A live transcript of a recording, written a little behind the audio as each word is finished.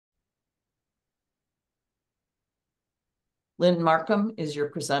Lynn Markham is your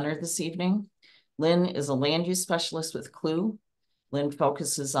presenter this evening. Lynn is a land use specialist with Clue. Lynn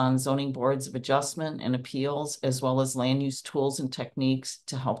focuses on zoning boards of adjustment and appeals, as well as land use tools and techniques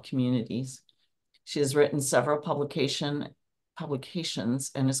to help communities. She has written several publications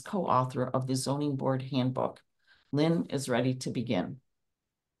and is co-author of the Zoning Board Handbook. Lynn is ready to begin.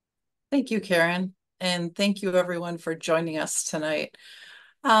 Thank you, Karen, and thank you everyone for joining us tonight.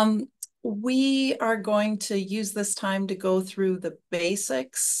 We are going to use this time to go through the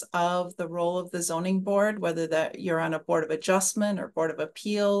basics of the role of the zoning board, whether that you're on a board of adjustment or board of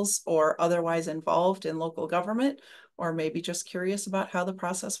appeals or otherwise involved in local government, or maybe just curious about how the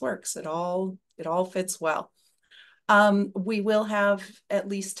process works. It all fits well. We will have at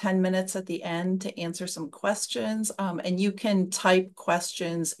least 10 minutes at the end to answer some questions, and you can type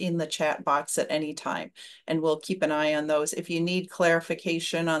questions in the chat box at any time, and we'll keep an eye on those. If you need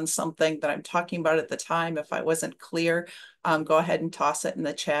clarification on something that I'm talking about at the time, if I wasn't clear, go ahead and toss it in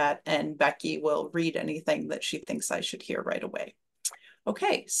the chat, and Becky will read anything that she thinks I should hear right away.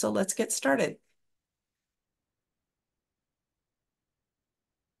 Okay, so let's get started.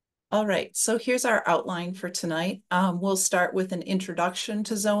 All right, so here's our outline for tonight. We'll start with an introduction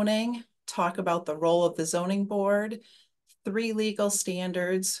to zoning, talk about the role of the zoning board, 3 legal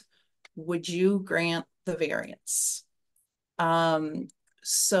standards. Would you grant the variance?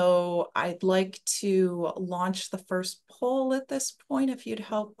 So I'd like to launch the first poll at this point. If you'd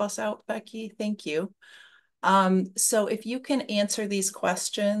help us out, Becky, thank you. So if you can answer these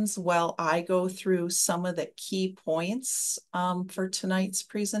questions while I go through some of the key points for tonight's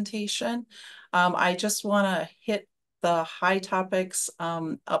presentation, I just want to hit the high topics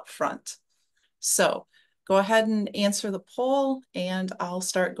up front. So go ahead and answer the poll and I'll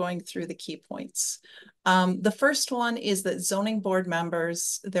start going through the key points. The first one is that zoning board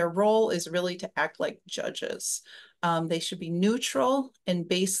members, their role is really to act like judges. They should be neutral and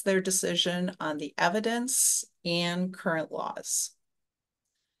base their decision on the evidence and current laws.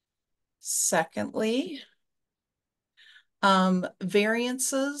 Secondly,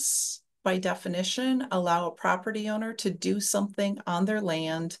 variances, by definition, allow a property owner to do something on their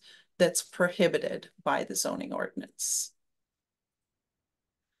land that's prohibited by the zoning ordinance.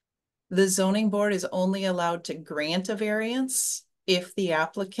 The zoning board is only allowed to grant a variance if the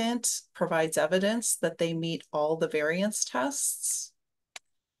applicant provides evidence that they meet all the variance tests.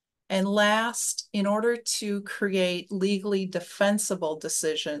 And last, in order to create legally defensible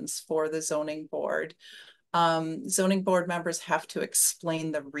decisions for the zoning board members have to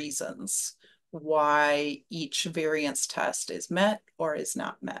explain the reasons why each variance test is met or is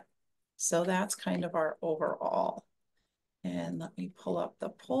not met. So that's kind of our overall. And let me pull up the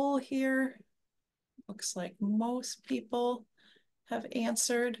poll here. Looks like most people have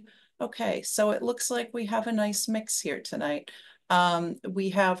answered. Okay, so it looks like we have a nice mix here tonight. We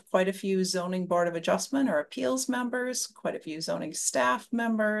have quite a few zoning board of adjustment or appeals members, quite a few zoning staff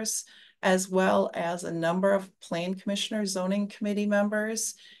members, as well as a number of plan commissioner zoning committee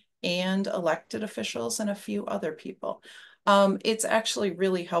members and elected officials and a few other people. It's actually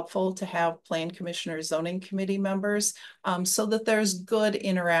really helpful to have plan commissioner zoning committee members so that there's good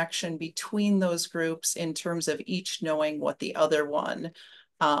interaction between those groups in terms of each knowing what the other one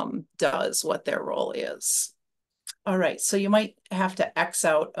does, what their role is. All right, so you might have to X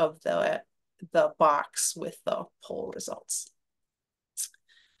out of the box with the poll results.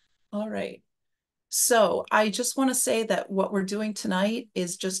 All right. So I just want to say that what we're doing tonight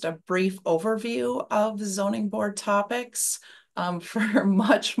is just a brief overview of zoning board topics. For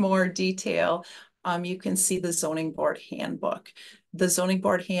much more detail, you can see the zoning board handbook. The zoning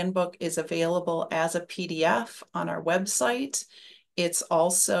board handbook is available as a PDF on our website. It's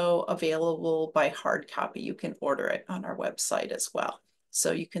also available by hard copy. You can order it on our website as well.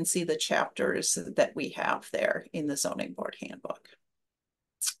 So you can see the chapters that we have there in the zoning board handbook.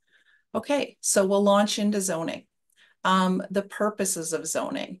 Okay, so we'll launch into zoning. The purposes of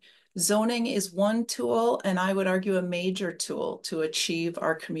zoning. Zoning is one tool, and I would argue a major tool to achieve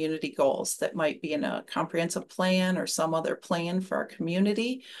our community goals that might be in a comprehensive plan or some other plan for our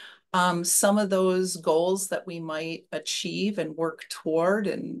community. Some of those goals that we might achieve and work toward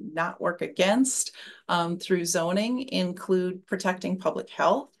and not work against through zoning include protecting public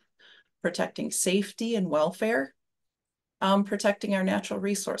health, protecting safety and welfare, protecting our natural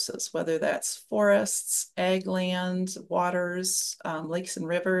resources, whether that's forests, ag land, waters, lakes and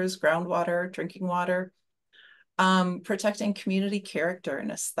rivers, groundwater, drinking water, protecting community character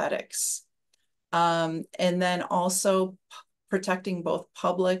and aesthetics. And then also protecting both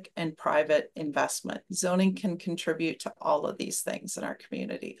public and private investment. Zoning can contribute to all of these things in our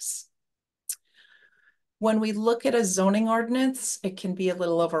communities. When we look at a zoning ordinance, it can be a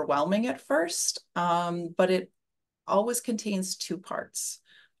little overwhelming at first, but it always contains two parts,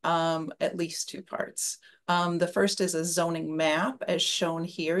 at least two parts. The first is a zoning map, as shown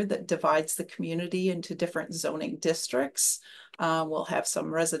here, that divides the community into different zoning districts. We'll have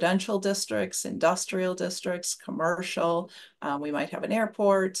some residential districts, industrial districts, commercial. We might have an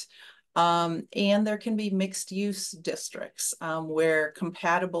airport. And there can be mixed use districts where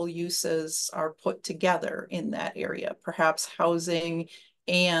compatible uses are put together in that area, perhaps housing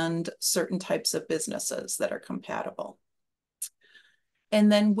and certain types of businesses that are compatible. And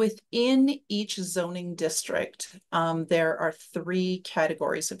then within each zoning district, there are three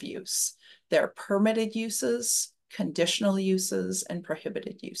categories of use. There are permitted uses, conditional uses, and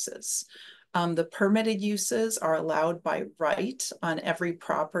prohibited uses. The permitted uses are allowed by right on every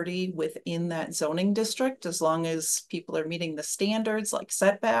property within that zoning district, as long as people are meeting the standards like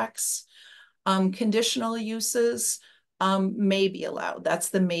setbacks. Conditional uses may be allowed. That's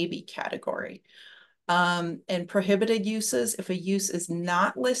the maybe category. And prohibited uses, if a use is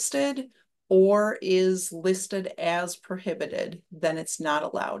not listed or is listed as prohibited, then it's not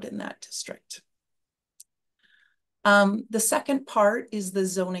allowed in that district. The second part is the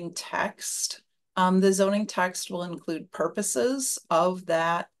zoning text. The zoning text will include purposes of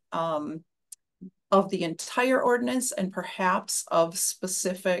that, of the entire ordinance and perhaps of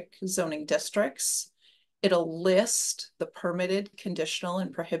specific zoning districts. It'll list the permitted, conditional,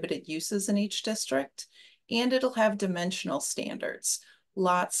 and prohibited uses in each district, and it'll have dimensional standards,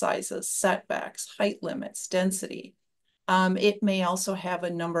 lot sizes, setbacks, height limits, density. It may also have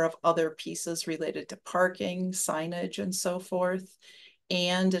a number of other pieces related to parking, signage, and so forth.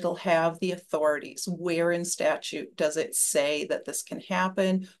 And it'll have the authorities. Where in statute does it say that this can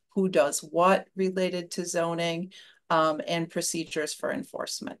happen? Who does what related to zoning, and procedures for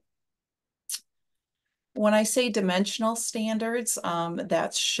enforcement. When I say dimensional standards,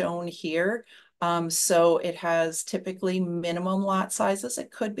 that's shown here. So it has typically minimum lot sizes.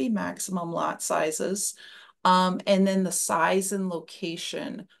 It could be maximum lot sizes. And then the size and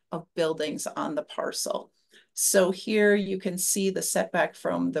location of buildings on the parcel. So here you can see the setback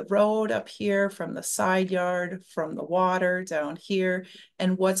from the road up here, from the side yard, from the water down here.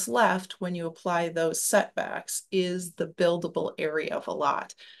 And what's left when you apply those setbacks is the buildable area of a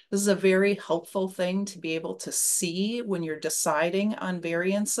lot. This is a very helpful thing to be able to see when you're deciding on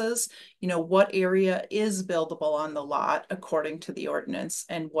variances, you know, what area is buildable on the lot according to the ordinance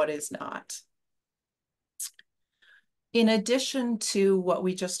and what is not. In addition to what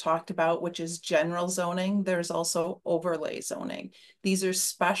we just talked about, which is general zoning, there's also overlay zoning. These are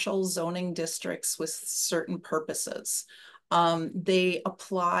special zoning districts with certain purposes. They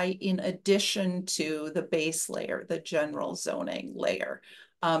apply in addition to the base layer, the general zoning layer,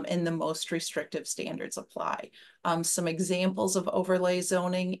 and the most restrictive standards apply. Some examples of overlay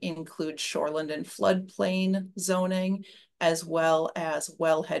zoning include shoreland and floodplain zoning, as well as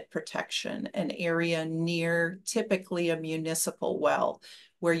wellhead protection, an area near typically a municipal well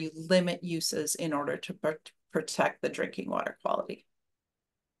where you limit uses in order to protect the drinking water quality.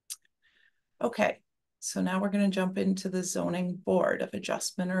 Okay, so now we're going to jump into the Zoning Board of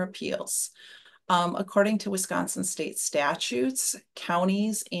Adjustment or Appeals. According to Wisconsin state statutes,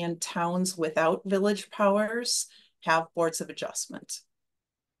 counties and towns without village powers have boards of adjustment.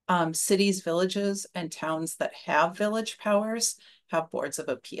 Cities, villages, and towns that have village powers have boards of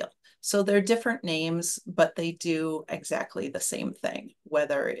appeal. So they're different names, but they do exactly the same thing,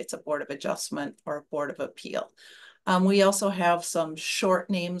 whether it's a board of adjustment or a board of appeal. We also have some short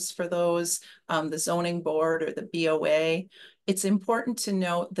names for those, the zoning board or the BOA. It's important to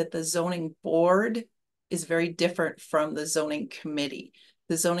note that the zoning board is very different from the zoning committee.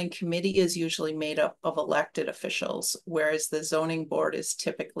 The zoning committee is usually made up of elected officials, whereas the zoning board is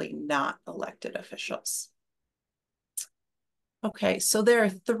typically not elected officials. Okay, so there are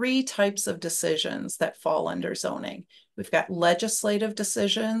three types of decisions that fall under zoning. We've got legislative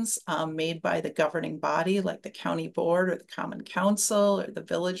decisions made by the governing body, like the county board or the common council or the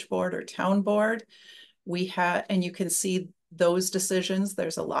village board or town board. We have, and you can see those decisions,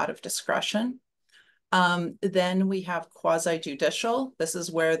 there's a lot of discretion. Then we have quasi-judicial. This is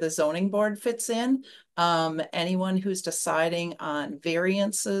where the zoning board fits in. Anyone who's deciding on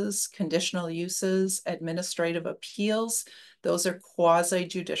variances, conditional uses, administrative appeals, those are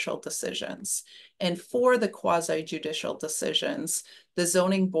quasi-judicial decisions. And for the quasi-judicial decisions, the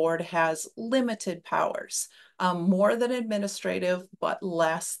zoning board has limited powers, more than administrative, but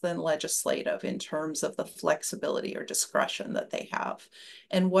less than legislative in terms of the flexibility or discretion that they have.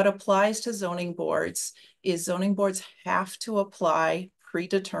 And what applies to zoning boards is zoning boards have to apply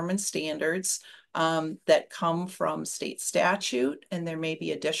predetermined standards that come from state statute, and there may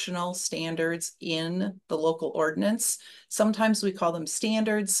be additional standards in the local ordinance. Sometimes we call them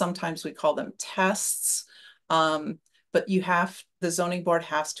standards, sometimes we call them tests, but the zoning board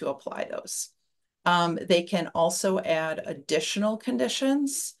has to apply those. They can also add additional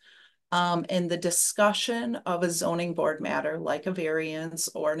conditions. And the discussion of a zoning board matter, like a variance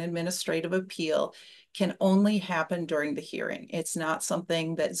or an administrative appeal, can only happen during the hearing. It's not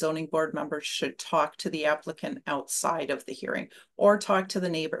something that zoning board members should talk to the applicant outside of the hearing or talk to the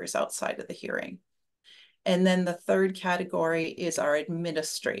neighbors outside of the hearing. And then the third category is our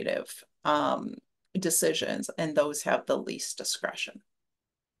administrative decisions, and those have the least discretion.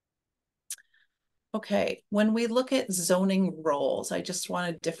 Okay, when we look at zoning roles, I just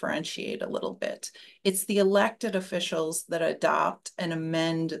want to differentiate a little bit. It's the elected officials that adopt and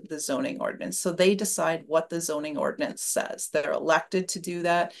amend the zoning ordinance. So they decide what the zoning ordinance says. They're elected to do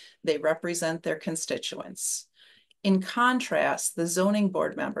that. They represent their constituents. In contrast, the zoning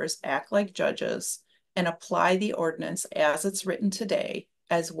board members act like judges and apply the ordinance as it's written today,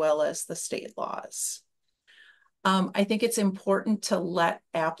 as well as the state laws. I think it's important to let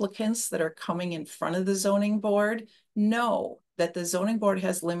applicants that are coming in front of the zoning board know that the zoning board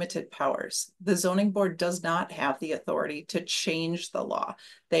has limited powers. The zoning board does not have the authority to change the law.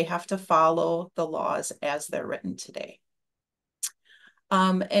 They have to follow the laws as they're written today.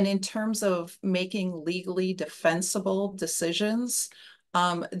 And in terms of making legally defensible decisions,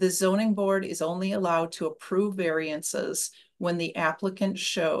 the zoning board is only allowed to approve variances when the applicant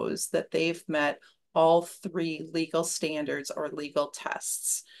shows that they've met all three legal standards or legal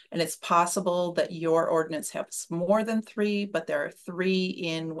tests. And it's possible that your ordinance has more than three, but there are three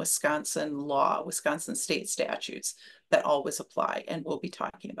in Wisconsin law, Wisconsin state statutes that always apply, and we'll be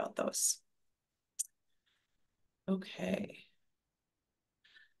talking about those. Okay.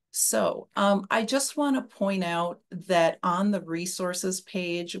 So I just want to point out that on the resources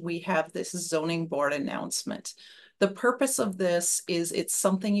page, we have this zoning board announcement. The purpose of this is it's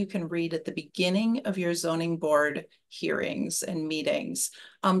something you can read at the beginning of your zoning board hearings and meetings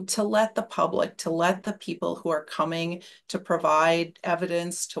to let the public, to let the people who are coming to provide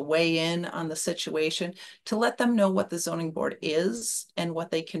evidence, to weigh in on the situation, to let them know what the zoning board is and what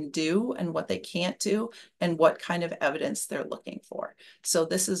they can do and what they can't do and what kind of evidence they're looking for. So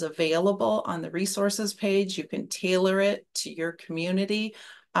this is available on the resources page. You can tailor it to your community.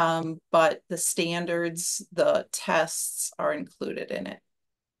 But the standards, the tests are included in it.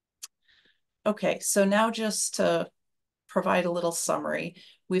 Okay, so now just to provide a little summary,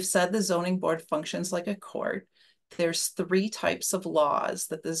 we've said the zoning board functions like a court. There's three types of laws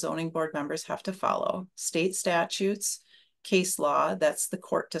that the zoning board members have to follow: state statutes, case law, that's the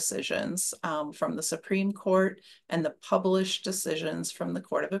court decisions from the Supreme Court, and the published decisions from the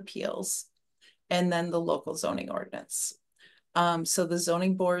Court of Appeals, and then the local zoning ordinance. So the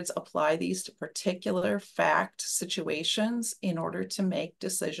zoning boards apply these to particular fact situations in order to make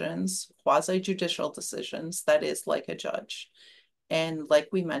decisions, quasi-judicial decisions, that is like a judge. And like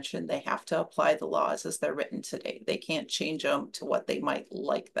we mentioned, they have to apply the laws as they're written today. They can't change them to what they might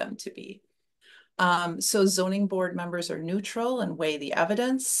like them to be. So zoning board members are neutral and weigh the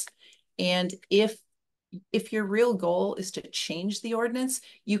evidence. And if your real goal is to change the ordinance,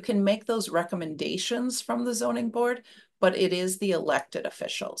 you can make those recommendations from the zoning board, but it is the elected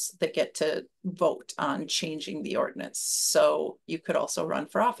officials that get to vote on changing the ordinance. So you could also run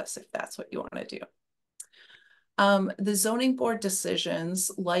for office if that's what you want to do. The zoning board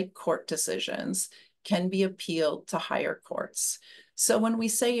decisions, like court decisions, can be appealed to higher courts. So when we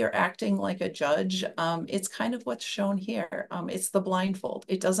say you're acting like a judge, it's kind of what's shown here. It's the blindfold.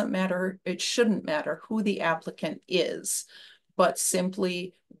 It doesn't matter, it shouldn't matter who the applicant is, but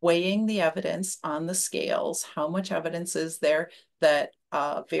simply weighing the evidence on the scales. How much evidence is there that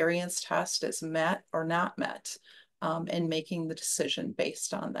a variance test is met or not met, and making the decision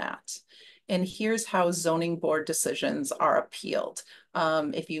based on that. And here's how zoning board decisions are appealed.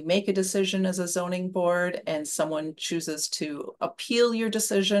 If you make a decision as a zoning board and someone chooses to appeal your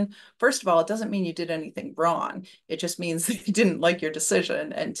decision, first of all, it doesn't mean you did anything wrong. It just means they didn't like your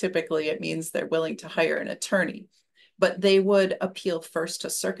decision. And typically it means they're willing to hire an attorney. But they would appeal first to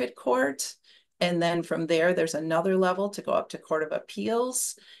circuit court. And then from there, there's another level to go up to Court of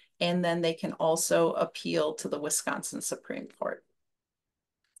Appeals. And then they can also appeal to the Wisconsin Supreme Court.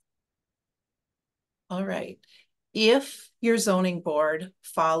 All right. If your zoning board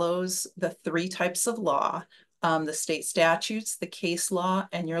follows the three types of law, the state statutes, the case law,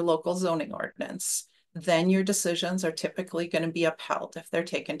 and your local zoning ordinance, then your decisions are typically going to be upheld if they're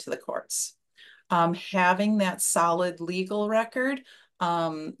taken to the courts. Having that solid legal record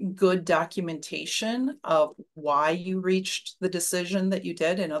good documentation of why you reached the decision that you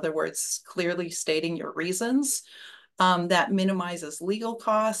did. In other words, clearly stating your reasons. That minimizes legal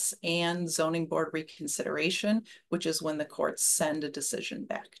costs and zoning board reconsideration, which is when the courts send a decision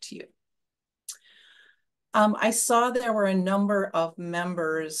back to you. I saw there were a number of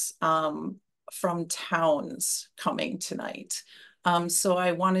members from towns coming tonight. So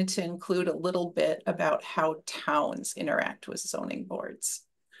I wanted to include a little bit about how towns interact with zoning boards.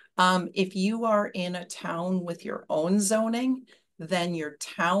 If you are in a town with your own zoning, then your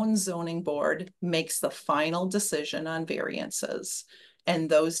town zoning board makes the final decision on variances, and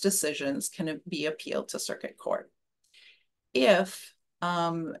those decisions can be appealed to circuit court. If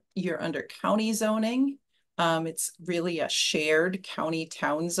you're under county zoning, it's really a shared county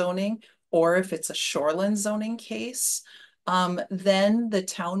town zoning, or if it's a shoreline zoning case, then the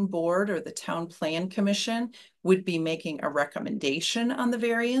town board or the town plan commission would be making a recommendation on the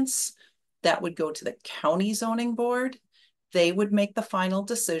variance. That would go to the county zoning board. They would make the final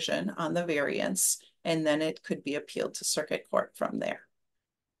decision on the variance, and then it could be appealed to circuit court from there.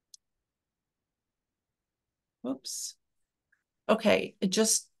 Whoops. Okay,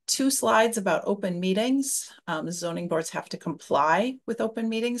 just 2 slides about open meetings. Zoning boards have to comply with open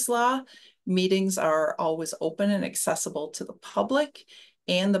meetings law. Meetings are always open and accessible to the public,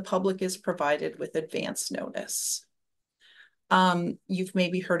 and the public is provided with advance notice. You've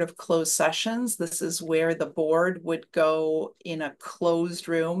maybe heard of closed sessions. This is where the board would go in a closed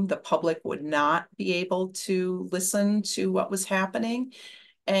room. The public would not be able to listen to what was happening.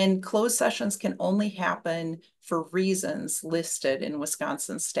 And closed sessions can only happen for reasons listed in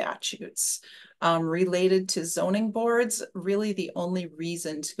Wisconsin statutes. Related to zoning boards, really the only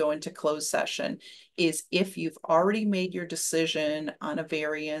reason to go into closed session is if you've already made your decision on a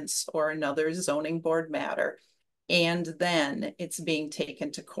variance or another zoning board matter, and then it's being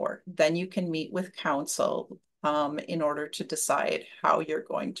taken to court. Then you can meet with counsel in order to decide how you're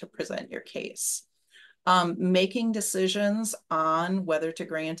going to present your case. Making decisions on whether to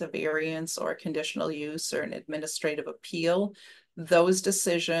grant a variance or a conditional use or an administrative appeal, those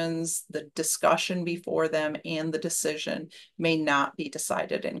decisions, the discussion before them and the decision may not be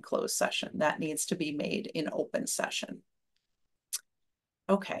decided in closed session. That needs to be made in open session.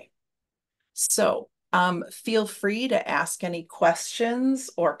 Okay, so feel free to ask any questions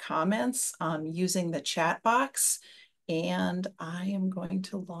or comments using the chat box. And I am going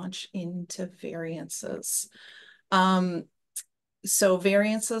to launch into variances. So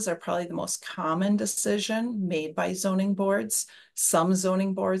variances are probably the most common decision made by zoning boards. Some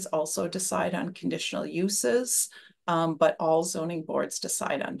zoning boards also decide on conditional uses, but all zoning boards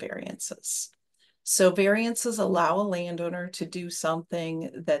decide on variances. So variances allow a landowner to do something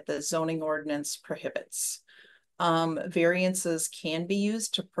that the zoning ordinance prohibits. Variances can be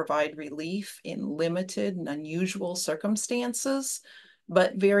used to provide relief in limited and unusual circumstances,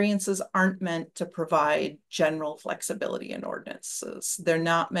 but variances aren't meant to provide general flexibility in ordinances. They're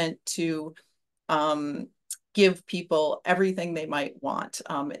not meant to give people everything they might want.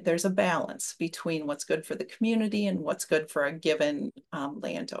 There's a balance between what's good for the community and what's good for a given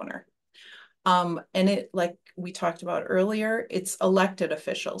landowner. And it, like we talked about earlier, it's elected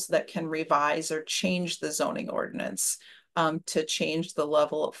officials that can revise or change the zoning ordinance to change the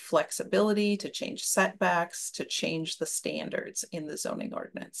level of flexibility, to change setbacks, to change the standards in the zoning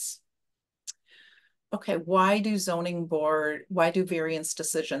ordinance. Okay, why do variance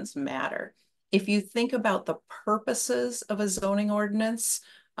decisions matter? If you think about the purposes of a zoning ordinance,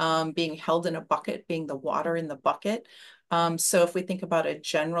 being held in a bucket, being the water in the bucket, so if we think about a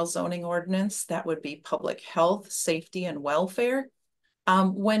general zoning ordinance, that would be public health, safety, and welfare.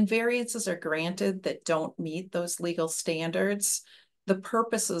 When variances are granted that don't meet those legal standards, the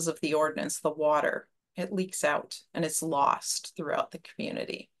purposes of the ordinance, the water, it leaks out and it's lost throughout the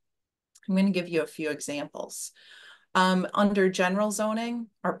community. I'm going to give you a few examples. Under general zoning,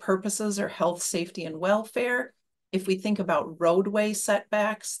 our purposes are health, safety, and welfare. If we think about roadway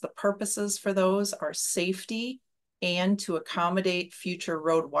setbacks, the purposes for those are safety and to accommodate future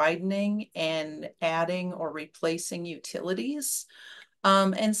road widening and adding or replacing utilities.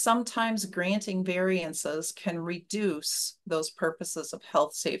 And sometimes granting variances can reduce those purposes of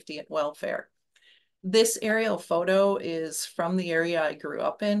health, safety, and welfare. This aerial photo is from the area I grew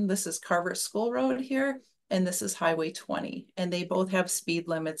up in. This is Carver School Road here, and this is Highway 20, and they both have speed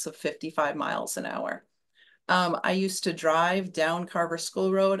limits of 55 miles an hour. I used to drive down Carver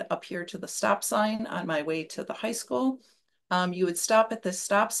School Road up here to the stop sign on my way to the high school. You would stop at this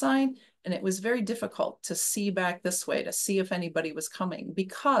stop sign, And it was very difficult to see back this way to see if anybody was coming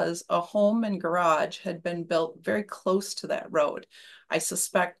because a home and garage had been built very close to that road. I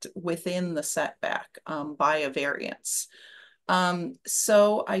suspect within the setback by a variance.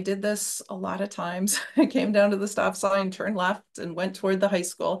 So I did this a lot of times. I came down to the stop sign, turned left, and went toward the high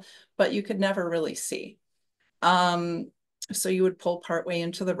school, but you could never really see. So you would pull partway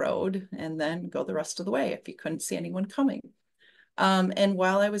into the road and then go the rest of the way if you couldn't see anyone coming. And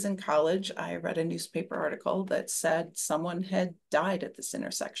while I was in college, I read a newspaper article that said someone had died at this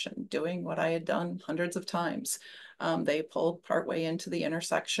intersection doing what I had done hundreds of times. They pulled partway into the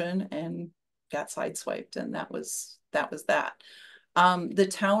intersection and got sideswiped, and that. The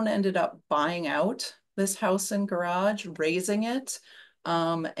town ended up buying out this house and garage, raising it,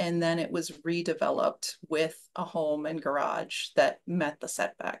 and then it was redeveloped with a home and garage that met the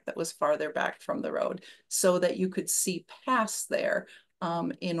setback that was farther back from the road so that you could see past there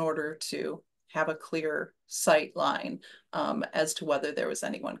in order to have a clear sight line as to whether there was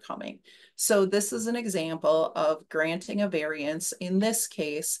anyone coming. So this is an example of granting a variance, in this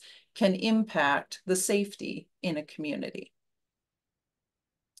case, can impact the safety in a community.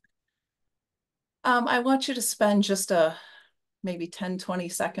 I want you to spend just maybe 10, 20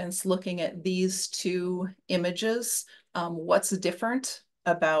 seconds looking at these two images. What's different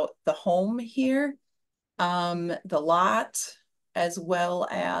about the home here, the lot, as well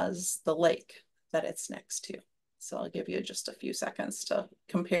as the lake that it's next to. So I'll give you just a few seconds to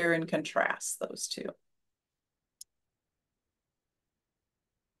compare and contrast those two.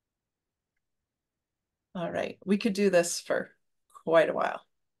 All right, we could do this for quite a while.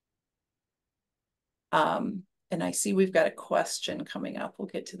 And I see we've got a question coming up. We'll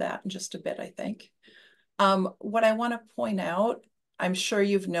get to that in just a bit, I think. What I want to point out, I'm sure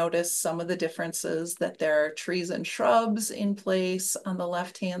you've noticed some of the differences, that there are trees and shrubs in place on the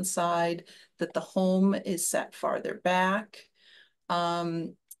left-hand side, that the home is set farther back,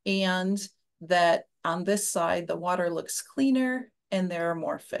 and that on this side, the water looks cleaner and there are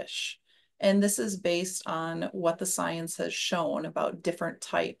more fish. And this is based on what the science has shown about different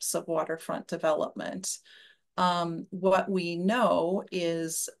types of waterfront development. What we know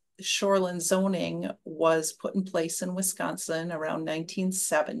is shoreline zoning was put in place in Wisconsin around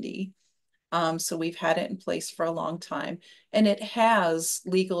 1970. So we've had it in place for a long time, and it has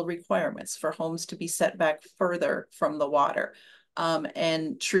legal requirements for homes to be set back further from the water,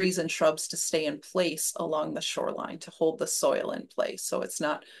 and trees and shrubs to stay in place along the shoreline to hold the soil in place. So it's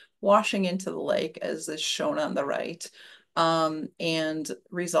not washing into the lake as is shown on the right, and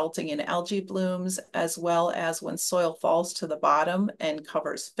resulting in algae blooms, as well as when soil falls to the bottom and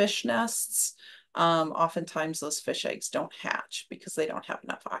covers fish nests, oftentimes those fish eggs don't hatch because they don't have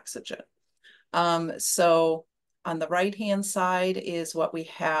enough oxygen. So on the right-hand side is what we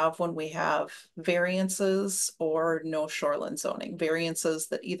have when we have variances or no shoreline zoning. Variances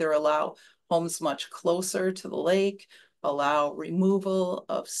that either allow homes much closer to the lake, allow removal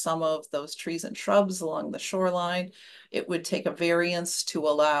of some of those trees and shrubs along the shoreline. It would take a variance to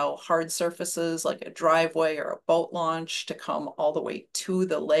allow hard surfaces like a driveway or a boat launch to come all the way to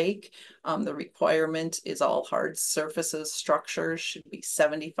the lake. The requirement is all hard surfaces, structures should be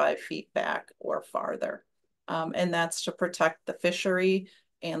 75 feet back or farther. And that's to protect the fishery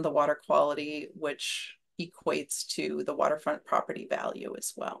and the water quality, which equates to the waterfront property value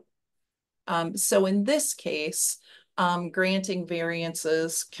as well. So in this case, granting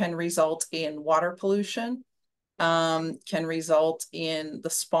variances can result in water pollution, can result in the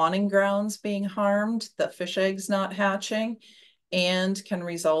spawning grounds being harmed, the fish eggs not hatching, and can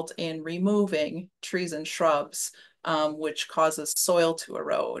result in removing trees and shrubs, which causes soil to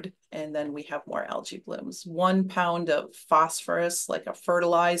erode. And then we have more algae blooms. 1 pound of phosphorus, like a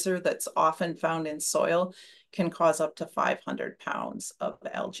fertilizer that's often found in soil, can cause up to 500 pounds of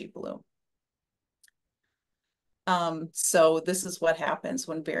algae bloom. So this is what happens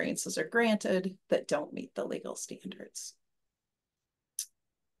when variances are granted that don't meet the legal standards.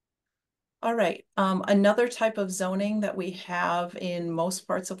 All right, another type of zoning that we have in most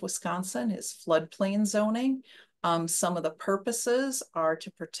parts of Wisconsin is floodplain zoning. Some of the purposes are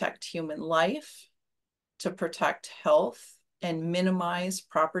to protect human life, to protect health, and minimize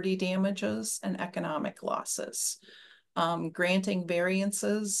property damages and economic losses. Granting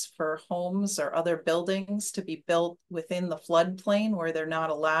variances for homes or other buildings to be built within the floodplain where they're not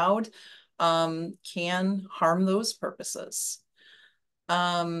allowed can harm those purposes.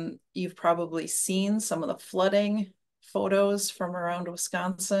 You've probably seen some of the flooding photos from around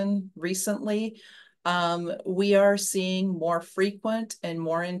Wisconsin recently. We are seeing more frequent and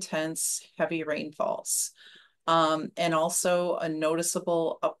more intense heavy rainfalls. and also a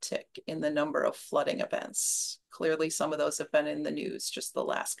noticeable uptick in the number of flooding events. Clearly, some of those have been in the news just the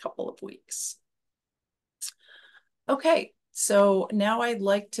last couple of weeks. Okay, so now I'd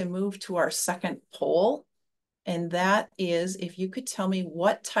like to move to our second poll. And that is, if you could tell me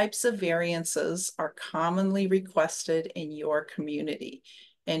what types of variances are commonly requested in your community.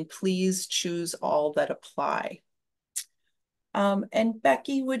 And please choose all that apply. And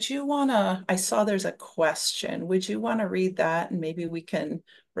Becky, would you wanna, I saw there's a question. Would you wanna read that and maybe we can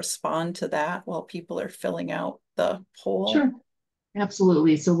respond to that while people are filling out the poll? Sure,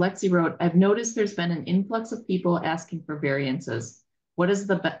 absolutely. So Lexi wrote, I've noticed there's been an influx of people asking for variances. What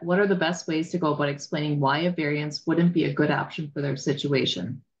are the best ways to go about explaining why a variance wouldn't be a good option for their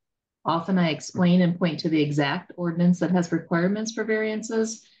situation? Often I explain and point to the exact ordinance that has requirements for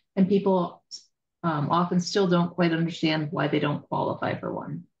variances, and people often still don't quite understand why they don't qualify for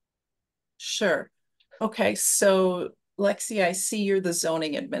one. Sure. Okay, so Lexi, I see you're the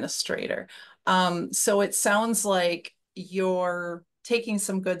zoning administrator. So it sounds like you're taking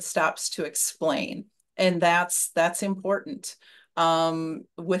some good steps to explain, and that's important.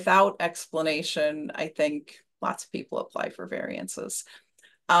 Without explanation, I think lots of people apply for variances.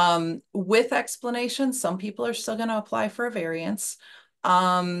 With explanation, some people are still going to apply for a variance.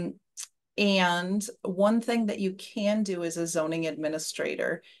 And one thing that you can do as a zoning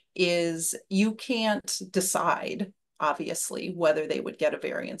administrator is you can't decide, obviously, whether they would get a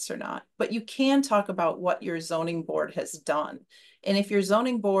variance or not, but you can talk about what your zoning board has done. And if your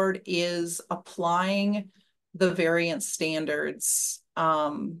zoning board is applying the variance standards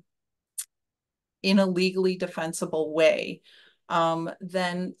in a legally defensible way,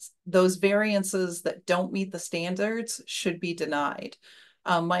 then those variances that don't meet the standards should be denied.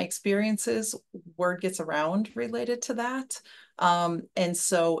 My experiences, word gets around related to that. And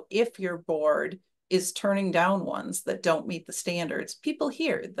so if your board is turning down ones that don't meet the standards, people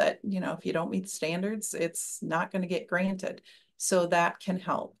hear that, if you don't meet the standards, it's not going to get granted. So that can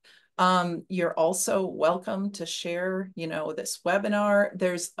help. You're also welcome to share, this webinar.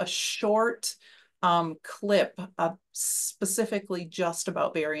 There's a short clip specifically just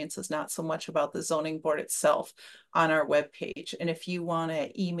about variances, not so much about the zoning board itself, on our webpage. And if you want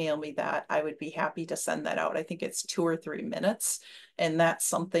to email me that, I would be happy to send that out. I think it's 2 or 3 minutes. And that's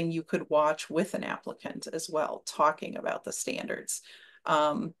something you could watch with an applicant as well, talking about the standards.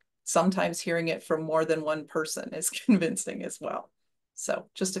 Sometimes hearing it from more than one person is convincing as well. So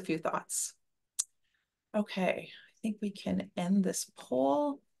just a few thoughts. Okay, I think we can end this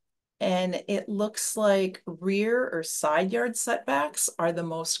poll. And it looks like rear or side yard setbacks are the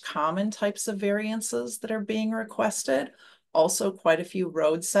most common types of variances that are being requested. Also quite a few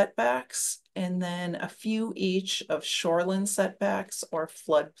road setbacks, and then a few each of shoreline setbacks or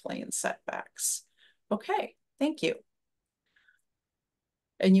floodplain setbacks. Okay, thank you.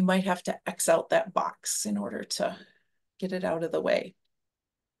 And you might have to X out that box in order to get it out of the way.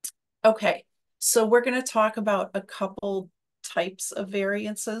 Okay, so we're going to talk about a couple types of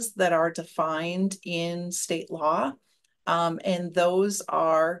variances that are defined in state law. And those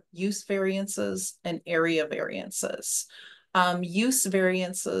are use variances and area variances. Use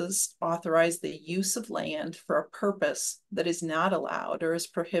variances authorize the use of land for a purpose that is not allowed or is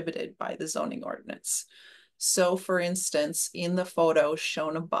prohibited by the zoning ordinance. So for instance, in the photo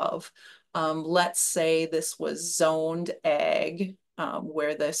shown above, let's say this was zoned ag,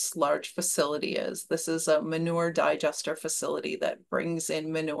 where this large facility is. This is a manure digester facility that brings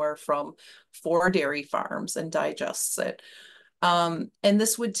in manure from 4 dairy farms and digests it. And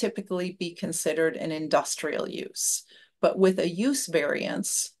this would typically be considered an industrial use. But with a use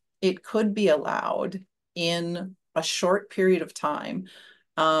variance, it could be allowed in a short period of time,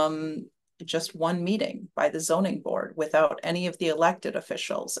 just one meeting by the zoning board without any of the elected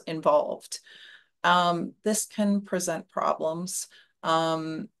officials involved. This can present problems.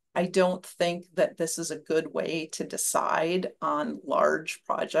 I don't think that this is a good way to decide on large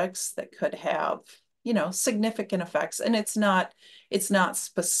projects that could have, significant effects. And it's not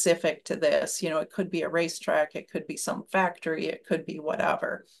specific to this. It could be a racetrack, it could be some factory, it could be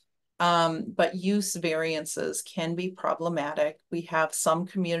whatever. But use variances can be problematic. We have some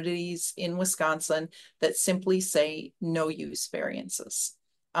communities in Wisconsin that simply say no use variances.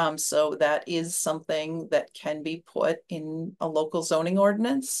 So that is something that can be put in a local zoning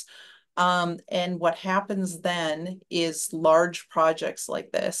ordinance. And what happens then is large projects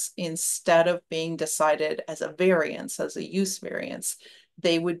like this, instead of being decided as a variance, as a use variance,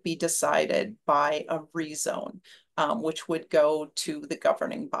 they would be decided by a rezone, which would go to the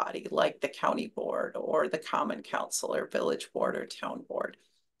governing body, like the county board or the common council or village board or town board.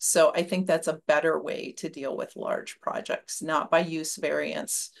 So I think that's a better way to deal with large projects, not by use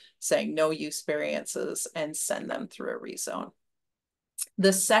variance, saying no use variances and send them through a rezone.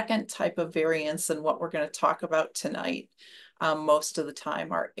 The second type of variance, and what we're going to talk about tonight, most of the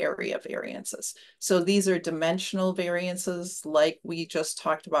time, are area variances. So these are dimensional variances like we just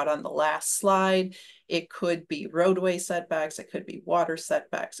talked about on the last slide. It could be roadway setbacks, it could be water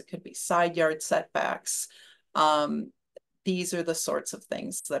setbacks, it could be side yard setbacks. These are the sorts of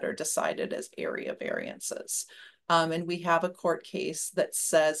things that are decided as area variances. And we have a court case that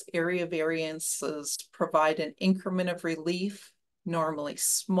says area variances provide an increment of relief, normally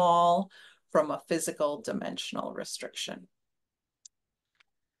small, from a physical dimensional restriction.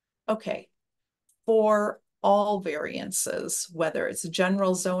 Okay, for all variances, whether it's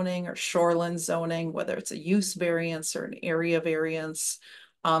general zoning or shoreline zoning, whether it's a use variance or an area variance,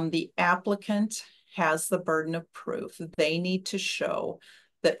 the applicant has the burden of proof. They need to show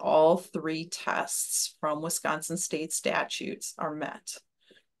that all three tests from Wisconsin state statutes are met.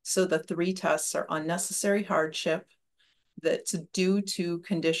 So the three tests are unnecessary hardship that's due to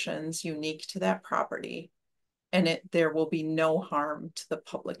conditions unique to that property, and there will be no harm to the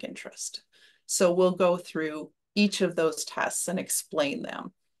public interest. So we'll go through each of those tests and explain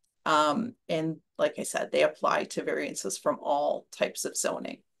them. And like I said, they apply to variances from all types of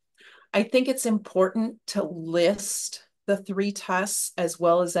zoning. I think it's important to list the three tests as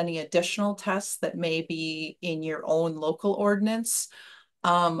well as any additional tests that may be in your own local ordinance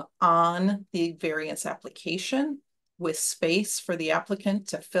on the variance application, with space for the applicant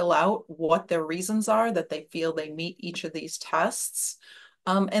to fill out what their reasons are that they feel they meet each of these tests.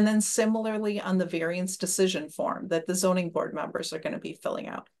 And then similarly on the variance decision form that the zoning board members are going to be filling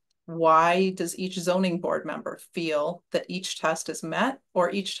out. Why does each zoning board member feel that each test is met or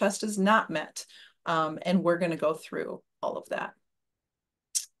each test is not met? And we're going to go through all of that.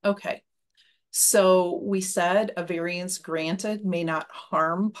 Okay. So we said a variance granted may not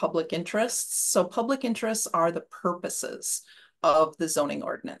harm public interests. So public interests are the purposes of the zoning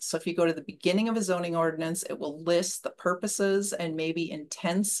ordinance. So if you go to the beginning of a zoning ordinance, it will list the purposes and maybe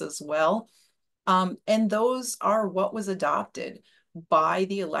intents as well. And those are what was adopted by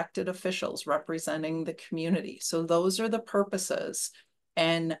the elected officials representing the community. So those are the purposes,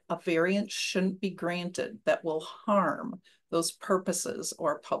 and a variance shouldn't be granted that will harm those purposes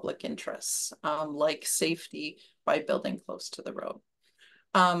or public interests, like safety by building close to the road.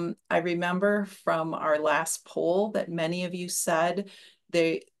 I remember from our last poll that many of you said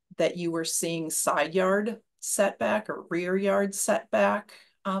that you were seeing side yard setback or rear yard setback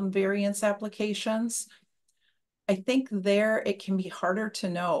variance applications. I think there it can be harder to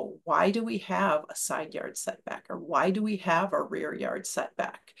know, why do we have a side yard setback or why do we have a rear yard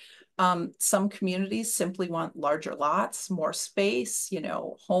setback? Some communities simply want larger lots, more space,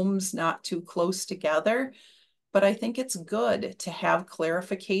 homes not too close together. But I think it's good to have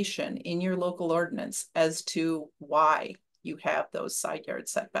clarification in your local ordinance as to why you have those side yard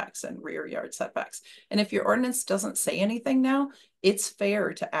setbacks and rear yard setbacks. And if your ordinance doesn't say anything now, it's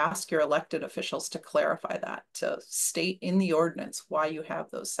fair to ask your elected officials to clarify that, to state in the ordinance why you have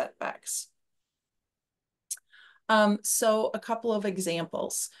those setbacks. So a couple of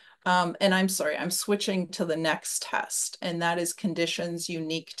examples. And I'm sorry, I'm switching to the next test, and that is conditions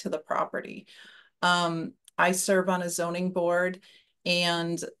unique to the property. I serve on a zoning board,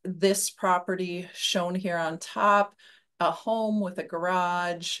 and this property shown here on top, a home with a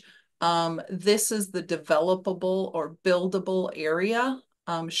garage. This is the developable or buildable area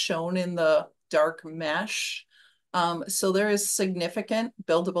shown in the dark mesh. So there is significant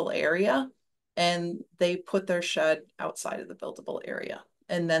buildable area, and they put their shed outside of the buildable area,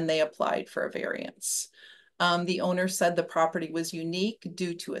 and then they applied for a variance. The owner said the property was unique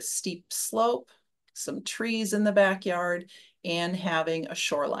due to a steep slope, some trees in the backyard, and having a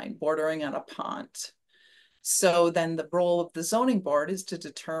shoreline bordering on a pond. So then the role of the zoning board is to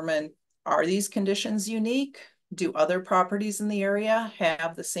determine, are these conditions unique? Do other properties in the area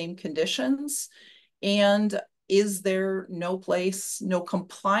have the same conditions? And is there no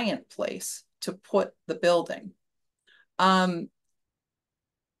compliant place to put the building?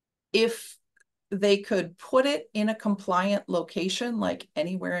 If they could put it in a compliant location, like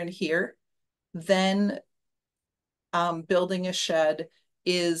anywhere in here, then building a shed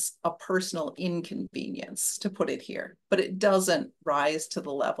is a personal inconvenience to put it here, but it doesn't rise to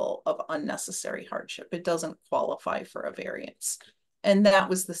the level of unnecessary hardship. It doesn't qualify for a variance. And that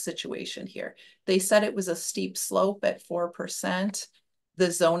was the situation here. They said it was a steep slope at 4%.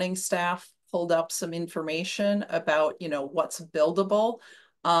 The zoning staff pulled up some information about, what's buildable.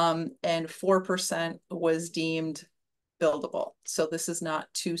 And 4% was deemed buildable. So this is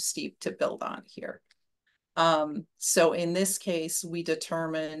not too steep to build on here. So in this case, we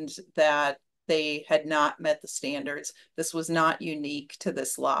determined that they had not met the standards. This was not unique to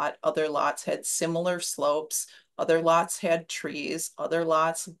this lot. Other lots had similar slopes. Other lots had trees. Other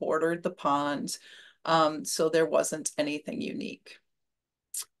lots bordered the pond. So there wasn't anything unique.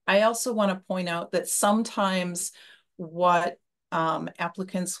 I also want to point out that sometimes what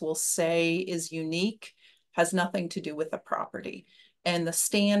applicants will say is unique has nothing to do with the property. And the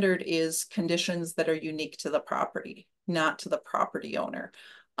standard is conditions that are unique to the property, not to the property owner.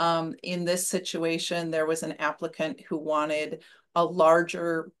 In this situation, there was an applicant who wanted a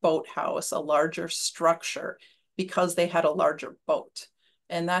larger boathouse, a larger structure, because they had a larger boat.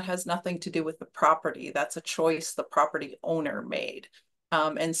 And that has nothing to do with the property. That's a choice the property owner made.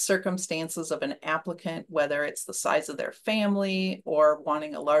 And circumstances of an applicant, whether it's the size of their family or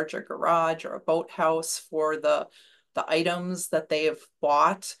wanting a larger garage or a boathouse for the items that they have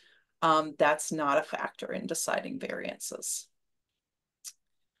bought, that's not a factor in deciding variances.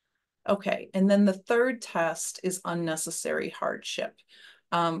 Okay, and then the third test is unnecessary hardship.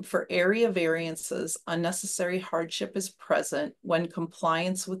 For area variances, unnecessary hardship is present when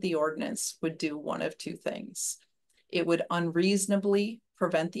compliance with the ordinance would do one of two things. It would unreasonably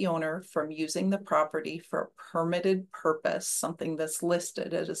prevent the owner from using the property for a permitted purpose, something that's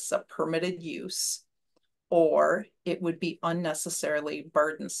listed as a permitted use, or it would be unnecessarily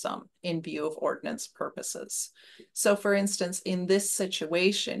burdensome in view of ordinance purposes. So for instance, in this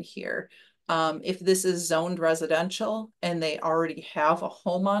situation here, if this is zoned residential and they already have a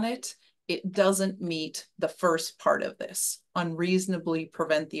home on it, it doesn't meet the first part of this, unreasonably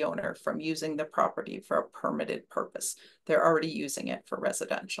prevent the owner from using the property for a permitted purpose. They're already using it for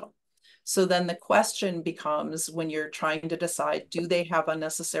residential. So then the question becomes, when you're trying to decide, do they have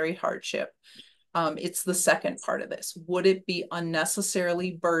unnecessary hardship? It's the second part of this. Would it be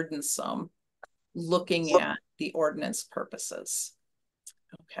unnecessarily burdensome looking at the ordinance purposes?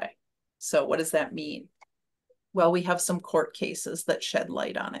 Okay, so what does that mean? Well, we have some court cases that shed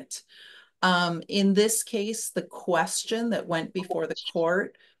light on it. In this case, the question that went before the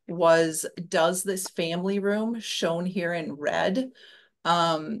court was, does this family room shown here in red,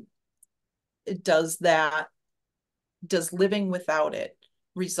 does living without it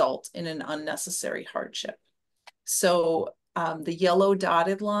result in an unnecessary hardship? So the yellow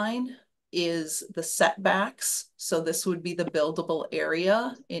dotted line is the setbacks. So this would be the buildable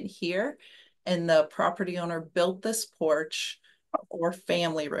area in here. And the property owner built this porch or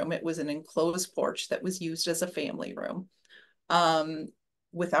family room. It was an enclosed porch that was used as a family room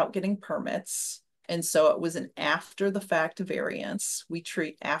without getting permits. And so it was an after the fact variance. We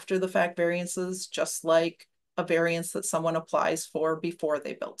treat after the fact variances just like a variance that someone applies for before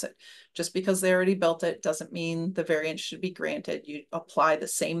they built it. Just because they already built it doesn't mean the variance should be granted. You apply the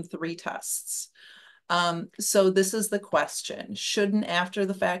same 3 tests. So this is the question. Should an after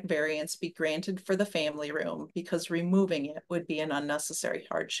the fact variance be granted for the family room because removing it would be an unnecessary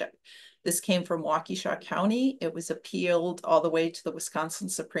hardship? This came from Waukesha County. It was appealed all the way to the Wisconsin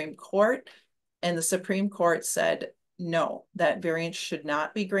Supreme Court, and the Supreme Court said, no, that variance should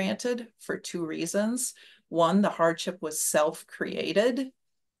not be granted for 2 reasons. One, the hardship was self-created.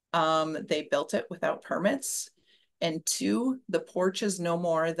 They built it without permits. And 2, the porch is no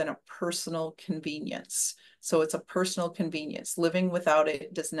more than a personal convenience. So it's a personal convenience. Living without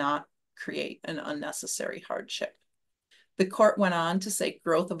it does not create an unnecessary hardship. The court went on to say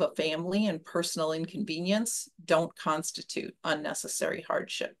growth of a family and personal inconvenience don't constitute unnecessary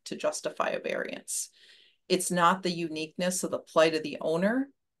hardship to justify a variance. It's not the uniqueness of the plight of the owner,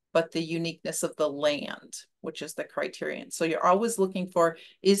 but the uniqueness of the land, which is the criterion. So you're always looking for,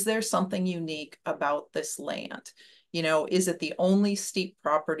 is there something unique about this land? You know, is it the only steep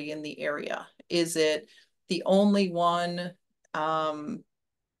property in the area? Is it the only one,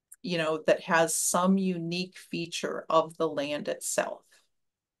 you know, that has some unique feature of the land itself?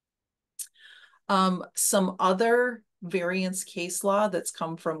 Some other variance case law that's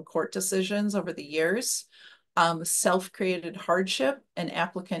come from court decisions over the years. Self-created hardship, an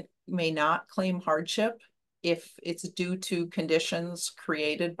applicant may not claim hardship if it's due to conditions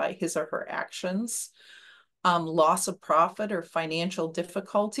created by his or her actions. Loss of profit or financial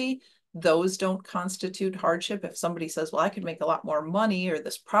difficulty, those don't constitute hardship. If somebody says, well, I could make a lot more money, or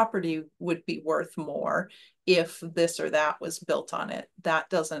this property would be worth more if this or that was built on it, that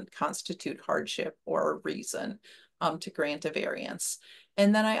doesn't constitute hardship or a reason to grant a variance.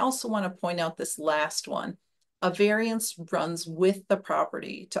 And then I also want to point out this last one. A variance runs with the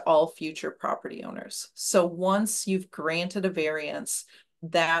property to all future property owners. So once you've granted a variance,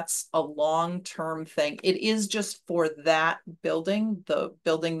 that's a long-term thing. It is just for that building, the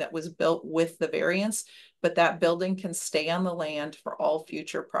building that was built with the variance, but that building can stay on the land for all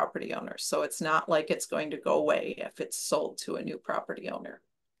future property owners. So it's not like it's going to go away if it's sold to a new property owner.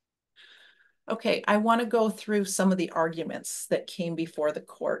 Okay, I want to go through some of the arguments that came before the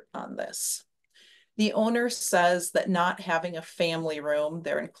court on this. The owner says that not having a family room,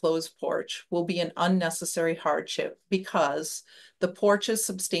 their enclosed porch, will be an unnecessary hardship because the porch is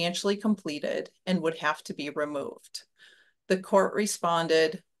substantially completed and would have to be removed. The court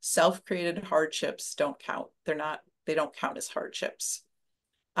responded, self-created hardships don't count. They don't count as hardships.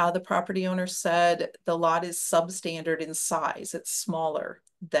 The property owner said the lot is substandard in size. It's smaller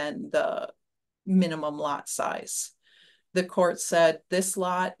than the minimum lot size. The court said this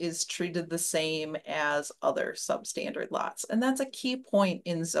lot is treated the same as other substandard lots. And that's a key point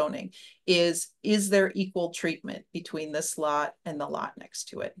in zoning is there equal treatment between this lot and the lot next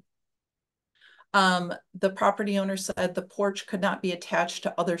to it? The property owner said the porch could not be attached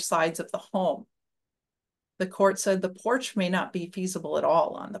to other sides of the home. The court said the porch may not be feasible at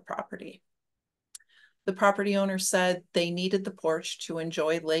all on the property. The property owner said they needed the porch to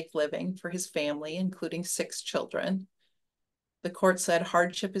enjoy lake living for his family, including 6 children. The court said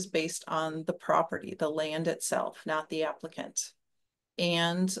hardship is based on the property, the land itself, not the applicant.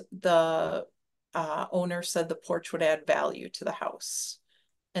 And the owner said the porch would add value to the house.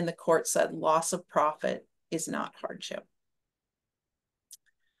 And the court said loss of profit is not hardship.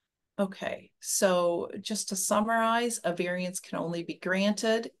 Okay, so just to summarize, a variance can only be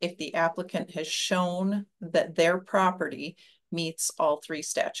granted if the applicant has shown that their property meets all 3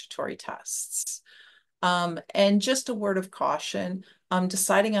 statutory tests. And just a word of caution,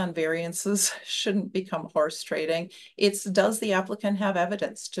 deciding on variances shouldn't become horse trading. It's does the applicant have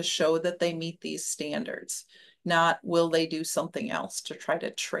evidence to show that they meet these standards? Not will they do something else to try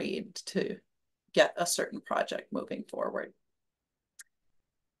to trade to get a certain project moving forward.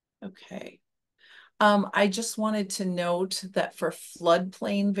 Okay. I just wanted to note that for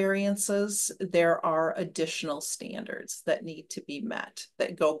floodplain variances, there are additional standards that need to be met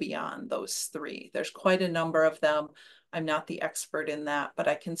that go beyond those 3. There's quite a number of them. I'm not the expert in that, but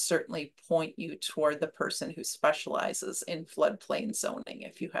I can certainly point you toward the person who specializes in floodplain zoning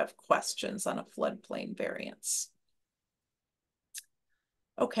if you have questions on a floodplain variance.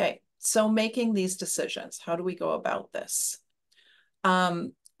 Okay, so making these decisions, how do we go about this?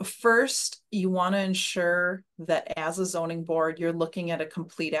 First, you want to ensure that as a zoning board, you're looking at a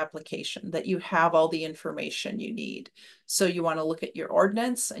complete application, that you have all the information you need. So you want to look at your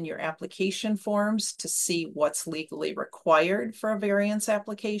ordinance and your application forms to see what's legally required for a variance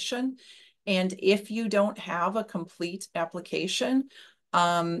application. And if you don't have a complete application,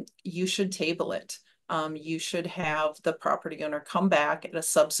 you should table it. You should have the property owner come back at a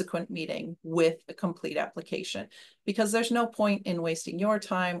subsequent meeting with a complete application, because there's no point in wasting your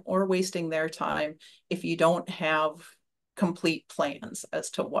time or wasting their time if you don't have complete plans as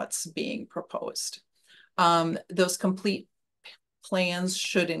to what's being proposed. Those complete plans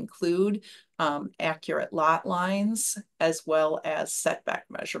should include accurate lot lines as well as setback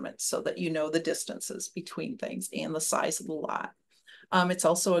measurements so that you know the distances between things and the size of the lot. It's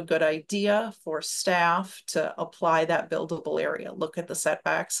also a good idea for staff to apply that buildable area, look at the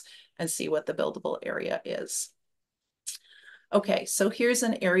setbacks and see what the buildable area is. Okay, so here's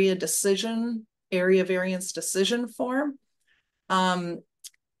an area variance decision form.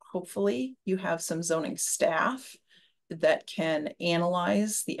 Hopefully you have some zoning staff that can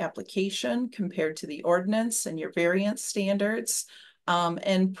analyze the application compared to the ordinance and your variance standards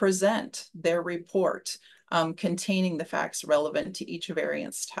and present their report containing the facts relevant to each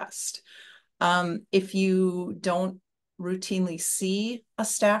variance test. If you don't routinely see a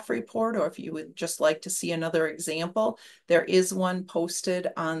staff report, or if you would just like to see another example, there is one posted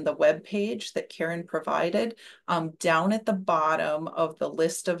on the webpage that Karen provided. Down at the bottom of the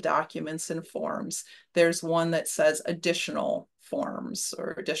list of documents and forms, there's one that says additional forms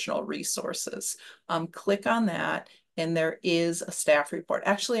or additional resources. Click on that and there is a staff report.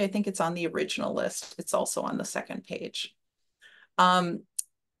 Actually, I think it's on the original list. It's also on the second page.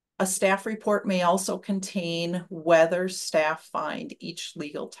 A staff report may also contain whether staff find each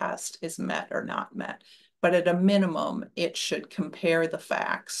legal test is met or not met, but at a minimum, it should compare the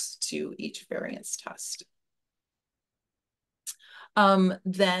facts to each variance test.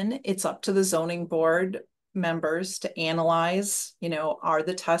 Then it's up to the zoning board members to analyze, are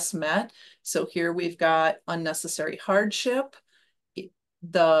the tests met? So here we've got unnecessary hardship.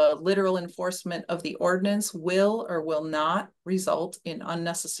 the literal enforcement of the ordinance will or will not result in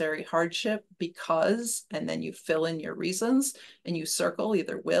unnecessary hardship because, and then you fill in your reasons and you circle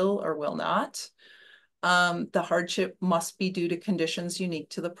either will or will not. The hardship must be due to conditions unique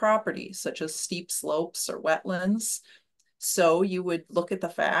to the property, such as steep slopes or wetlands. So you would look at the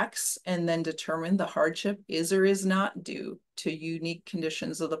facts and then determine the hardship is or is not due to unique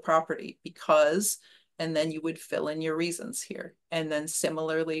conditions of the property because, and then you would fill in your reasons here. And then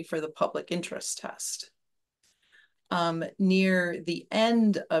similarly for the public interest test. Near the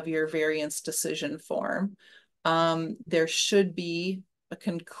end of your variance decision form, there should be a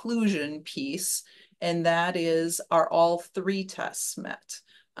conclusion piece, and that is, are all three tests met?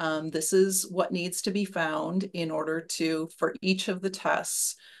 This is what needs to be found in order to, for each of the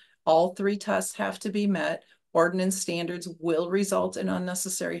tests, all three tests have to be met. Ordinance standards will result in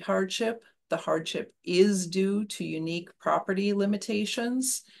unnecessary hardship. The hardship is due to unique property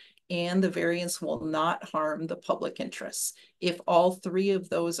limitations, and the variance will not harm the public interests. If all three of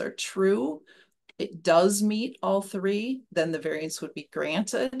those are true, it does meet all three, then the variance would be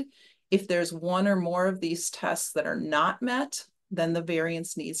granted. If there's one or more of these tests that are not met, then the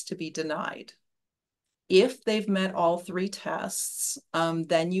variance needs to be denied. If they've met all three tests,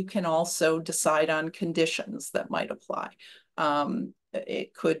 then you can also decide on conditions that might apply.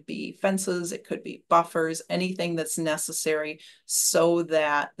 It could be fences, it could be buffers, anything that's necessary so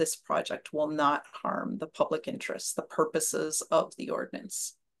that this project will not harm the public interest, the purposes of the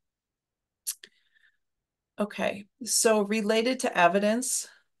ordinance. Okay, so related to evidence,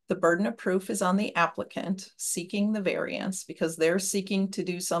 the burden of proof is on the applicant seeking the variance because they're seeking to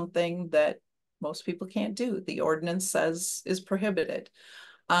do something that most people can't do. The ordinance says is prohibited.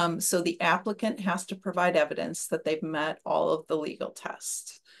 So the applicant has to provide evidence that they've met all of the legal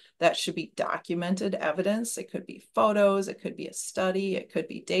tests. That should be documented evidence. It could be photos, it could be a study, it could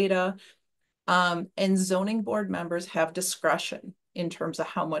be data. And zoning board members have discretion in terms of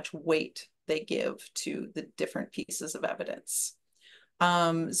how much weight they give to the different pieces of evidence.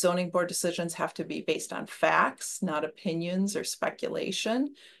 Zoning board decisions have to be based on facts, not opinions or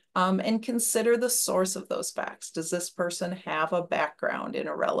speculation. And consider the source of those facts. Does this person have a background in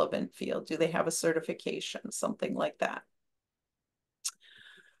a relevant field? Do they have a certification? Something like that.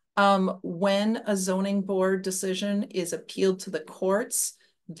 When a zoning board decision is appealed to the courts,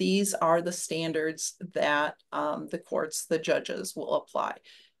 these are the standards that the courts, the judges will apply.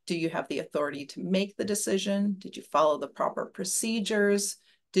 Do you have the authority to make the decision? Did you follow the proper procedures?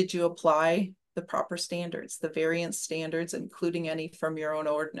 Did you apply the proper standards, the variance standards, including any from your own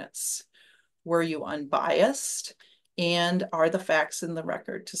ordinance? Were you unbiased? And are the facts in the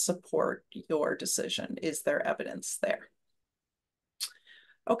record to support your decision? Is there evidence there?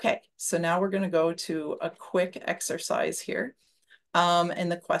 Okay, so now we're going to go to a quick exercise here. And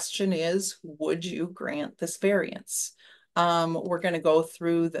the question is, would you grant this variance? We're going to go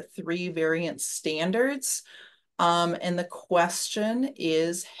through the three variance standards. And the question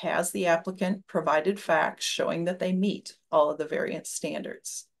is, has the applicant provided facts showing that they meet all of the variance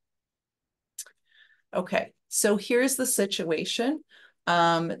standards? Okay, so here's the situation.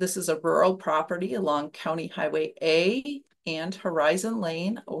 This is a rural property along County Highway A and Horizon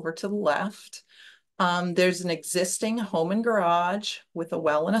Lane over to the left. There's an existing home and garage with a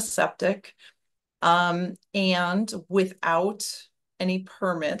well and a septic. And without any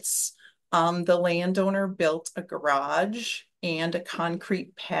permits, the landowner built a garage and a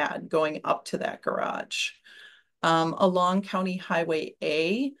concrete pad going up to that garage. Along County Highway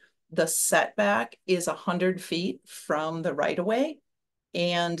A, the setback is 100 feet from the right-of-way,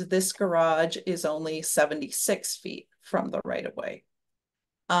 and this garage is only 76 feet from the right-of-way.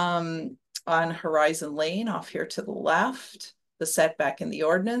 On Horizon Lane, off here to the left, the setback in the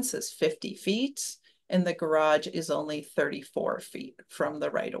ordinance is 50 feet, and the garage is only 34 feet from the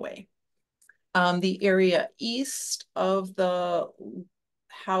right-of-way. The area east of the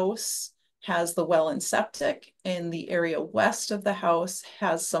house has the well and septic, and the area west of the house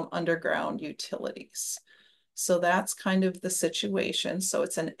has some underground utilities. So that's kind of the situation. So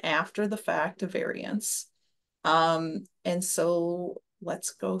it's an after the fact variance. And so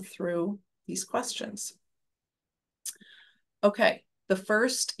let's go through these questions. Okay, the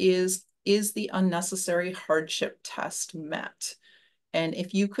first is the unnecessary hardship test met? And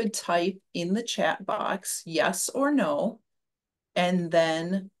if you could type in the chat box, yes or no, and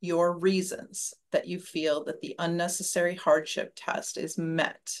then your reasons that you feel that the unnecessary hardship test is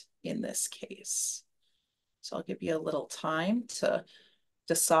met in this case. So I'll give you a little time to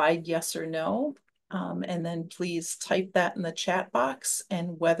decide yes or no. And then please type that in the chat box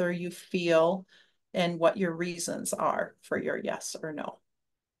and whether you feel and what your reasons are for your yes or no.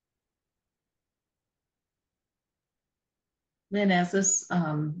 Lynn,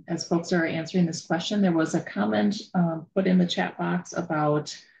 as folks are answering this question, there was a comment put in the chat box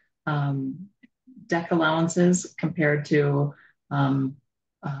about um, deck allowances compared to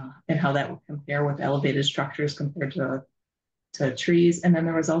and how that would compare with elevated structures compared to trees. And then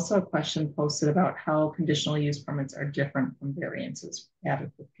there was also a question posted about how conditional use permits are different from variances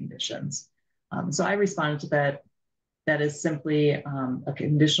added with conditions. So I responded to that. That is simply a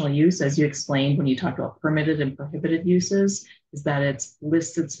conditional use, as you explained when you talked about permitted and prohibited uses, is that it's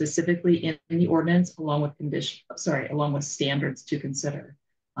listed specifically in the ordinance along with standards to consider.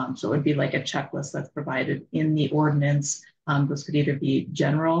 So it would be like a checklist that's provided in the ordinance. Those could either be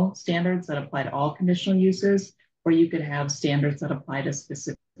general standards that apply to all conditional uses, or you could have standards that apply to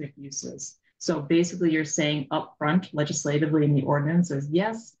specific uses. So basically you're saying upfront legislatively in the ordinance is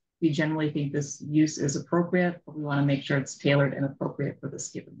yes, we generally think this use is appropriate, but we want to make sure it's tailored and appropriate for this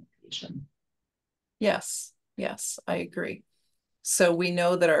given location. Yes, yes, I agree. So we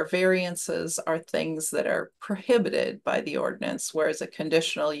know that our variances are things that are prohibited by the ordinance, whereas a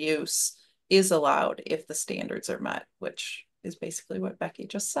conditional use is allowed if the standards are met, which is basically what Becky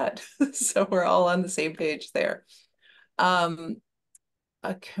just said. So we're all on the same page there. A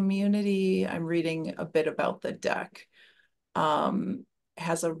community, I'm reading a bit about the deck,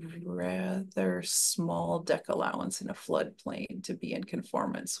 has a rather small deck allowance in a floodplain to be in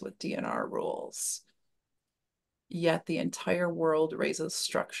conformance with DNR rules. Yet the entire world raises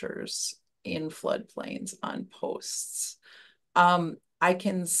structures in floodplains on posts. I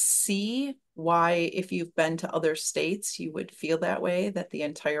can see why, if you've been to other states, you would feel that way, that the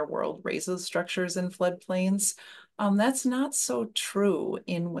entire world raises structures in floodplains. That's not so true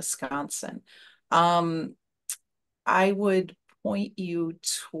in Wisconsin. I would point you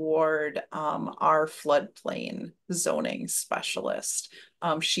toward our floodplain zoning specialist.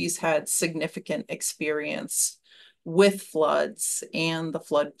 She's had significant experience with floods and the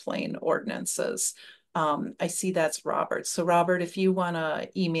floodplain ordinances. I see that's Robert. So Robert, if you want to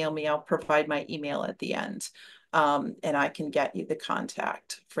email me, I'll provide my email at the end, and I can get you the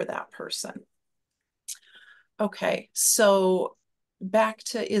contact for that person. Okay, so back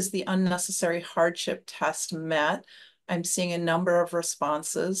to, is the unnecessary hardship test met? I'm seeing a number of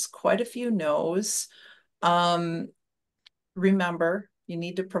responses, quite a few no's. Remember, you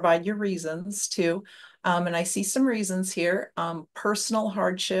need to provide your reasons too. And I see some reasons here. Personal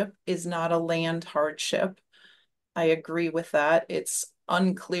hardship is not a land hardship. I agree with that. It's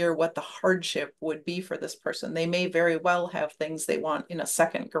unclear what the hardship would be for this person. They may very well have things they want in a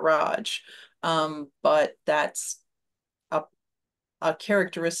second garage, but that's a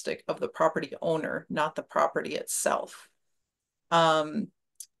characteristic of the property owner, not the property itself.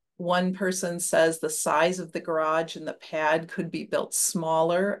 One person says the size of the garage and the pad could be built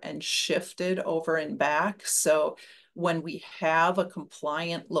smaller and shifted over and back. So when we have a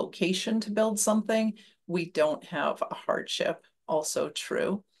compliant location to build something, we don't have a hardship. Also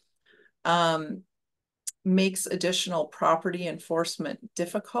true. Makes additional property enforcement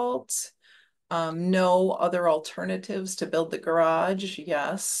difficult. No other alternatives to build the garage.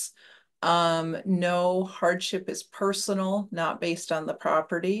 Yes. No, hardship is personal, not based on the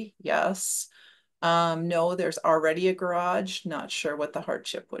property. Yes. No, there's already a garage. Not sure what the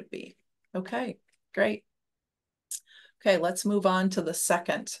hardship would be. Okay, great. Okay, let's move on to the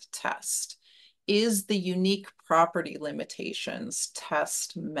second test. Is the unique property limitations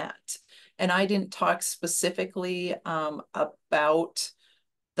test met? And I didn't talk specifically about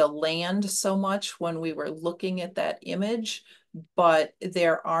the land so much when we were looking at that image, but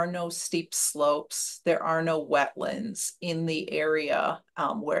there are no steep slopes, there are no wetlands in the area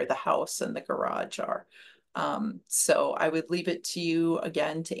where the house and the garage are. So I would leave it to you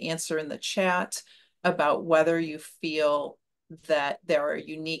again to answer in the chat about whether you feel that there are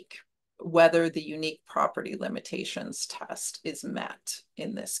whether the unique property limitations test is met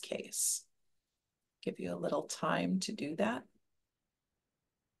in this case. Give you a little time to do that.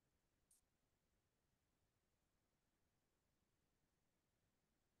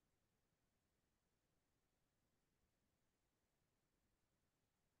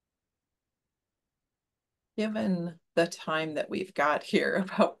 Given the time that we've got here,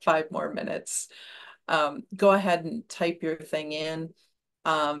 about 5 more minutes, go ahead and type your thing in.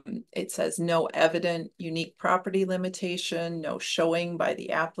 It says no evident unique property limitation, no showing by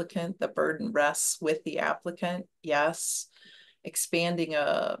the applicant. The burden rests with the applicant. Yes. Expanding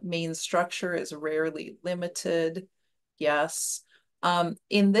a main structure is rarely limited. Yes.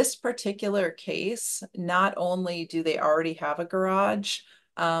 In this particular case, not only do they already have a garage,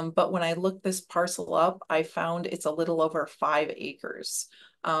 But when I looked this parcel up, I found it's a little over 5 acres.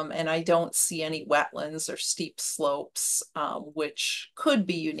 And I don't see any wetlands or steep slopes, which could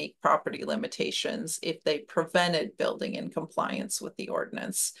be unique property limitations if they prevented building in compliance with the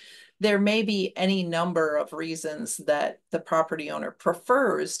ordinance. There may be any number of reasons that the property owner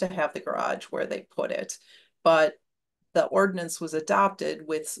prefers to have the garage where they put it, but the ordinance was adopted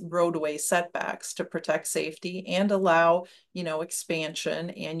with roadway setbacks to protect safety and allow,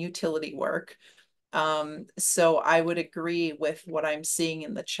 expansion and utility work. So I would agree with what I'm seeing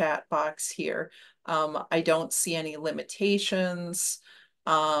in the chat box here. I don't see any limitations.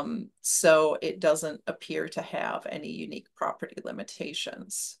 So it doesn't appear to have any unique property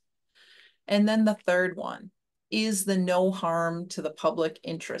limitations. And then the third one, is the no harm to the public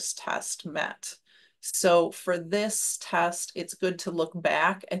interest test met? So for this test, it's good to look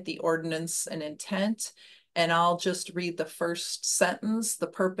back at the ordinance and intent. And I'll just read the first sentence. The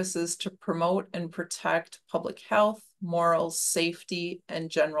purpose is to promote and protect public health, morals, safety, and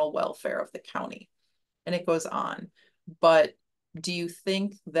general welfare of the county. And it goes on. But do you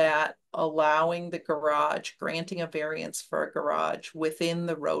think that allowing the garage, granting a variance for a garage within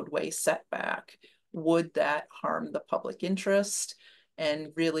the roadway setback, would that harm the public interest? And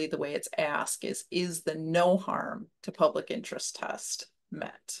really the way it's asked is the no harm to public interest test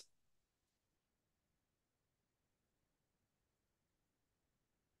met?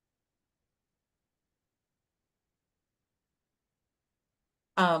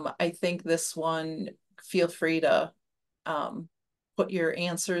 I think this one, feel free to put your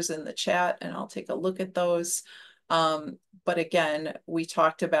answers in the chat and I'll take a look at those. But again, we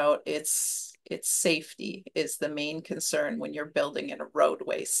talked about its safety is the main concern when you're building in a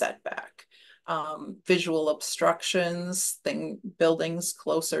roadway setback. Visual obstructions, buildings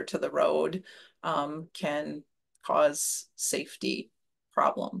closer to the road can cause safety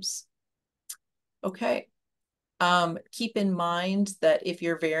problems. Okay. Keep in mind that if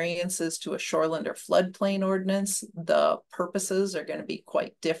your variance is to a shoreline or floodplain ordinance, the purposes are going to be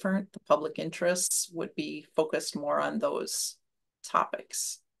quite different. The public interests would be focused more on those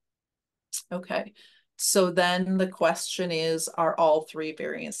topics. Okay, so then the question is, are all 3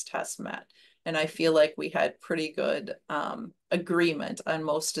 variance tests met? And I feel like we had pretty good agreement on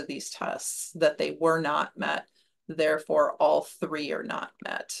most of these tests that they were not met. Therefore, all 3 are not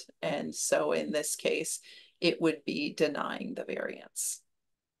met. And so in this case, it would be denying the variance.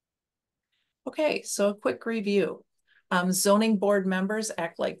 Okay, so a quick review. Zoning board members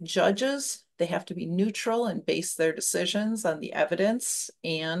act like judges. They have to be neutral and base their decisions on the evidence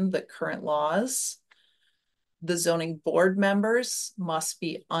and the current laws. The zoning board members must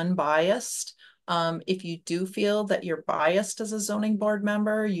be unbiased. If you do feel that you're biased as a zoning board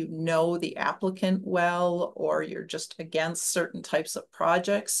member, you know the applicant well, or you're just against certain types of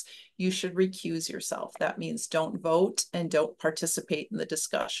projects, you should recuse yourself. That means don't vote and don't participate in the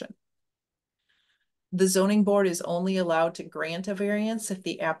discussion. The zoning board is only allowed to grant a variance if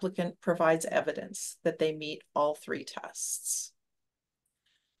the applicant provides evidence that they meet all 3 tests.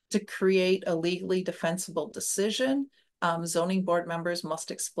 To create a legally defensible decision, zoning board members must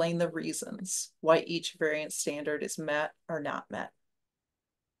explain the reasons why each variance standard is met or not met.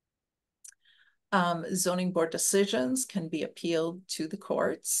 Zoning board decisions can be appealed to the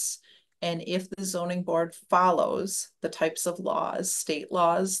courts. And if the zoning board follows the types of laws, state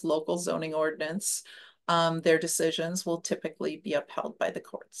laws, local zoning ordinance, their decisions will typically be upheld by the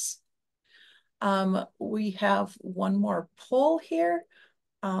courts. We have one more poll here.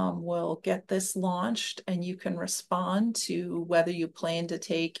 We'll get this launched and you can respond to whether you plan to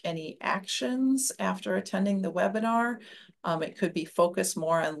take any actions after attending the webinar. It could be focused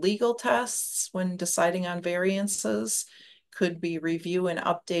more on legal tests when deciding on variances, could be review and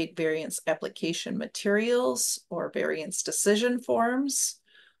update variance application materials or variance decision forms,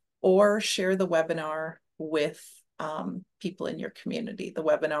 or share the webinar with people in your community, the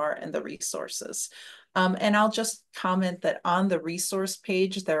webinar and the resources. And I'll just comment that on the resource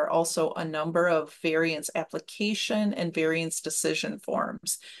page, there are also a number of variance application and variance decision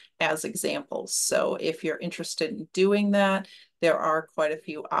forms as examples. So if you're interested in doing that, there are quite a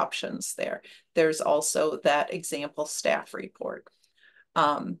few options there. There's also that example staff report.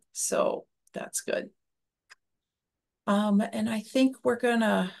 So that's good. And I think we're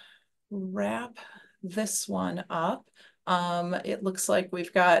gonna wrap this one up. It looks like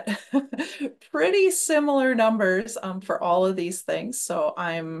we've got pretty similar numbers for all of these things. So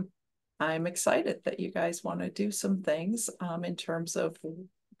I'm excited that you guys want to do some things in terms of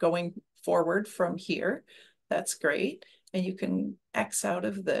going forward from here. That's great. And you can X out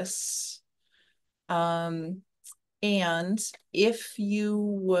of this. And if you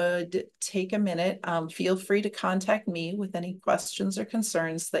would take a minute, feel free to contact me with any questions or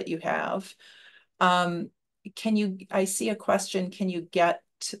concerns that you have. I see a question, can you get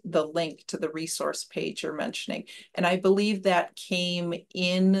the link to the resource page you're mentioning? And I believe that came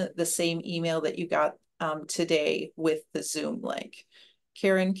in the same email that you got today with the Zoom link.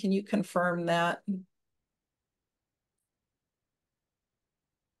 Karen, can you confirm that?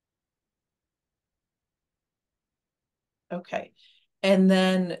 Okay. And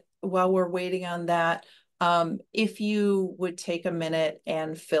then while we're waiting on that, if you would take a minute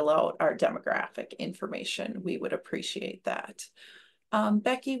and fill out our demographic information, we would appreciate that.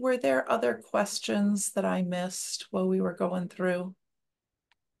 Becky, were there other questions that I missed while we were going through?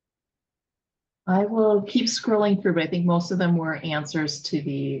 I will keep scrolling through, but I think most of them were answers to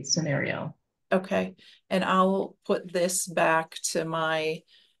the scenario. Okay, and I'll put this back to my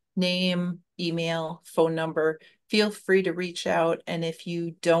name, email, phone number. Feel free to reach out. And if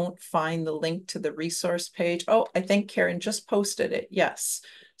you don't find the link to the resource page, oh, I think Karen just posted it. Yes.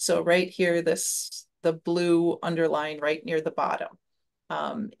 So right here, the blue underline right near the bottom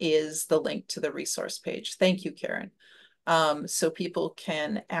is the link to the resource page. Thank you, Karen. So people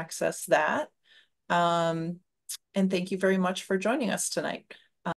can access that. And thank you very much for joining us tonight.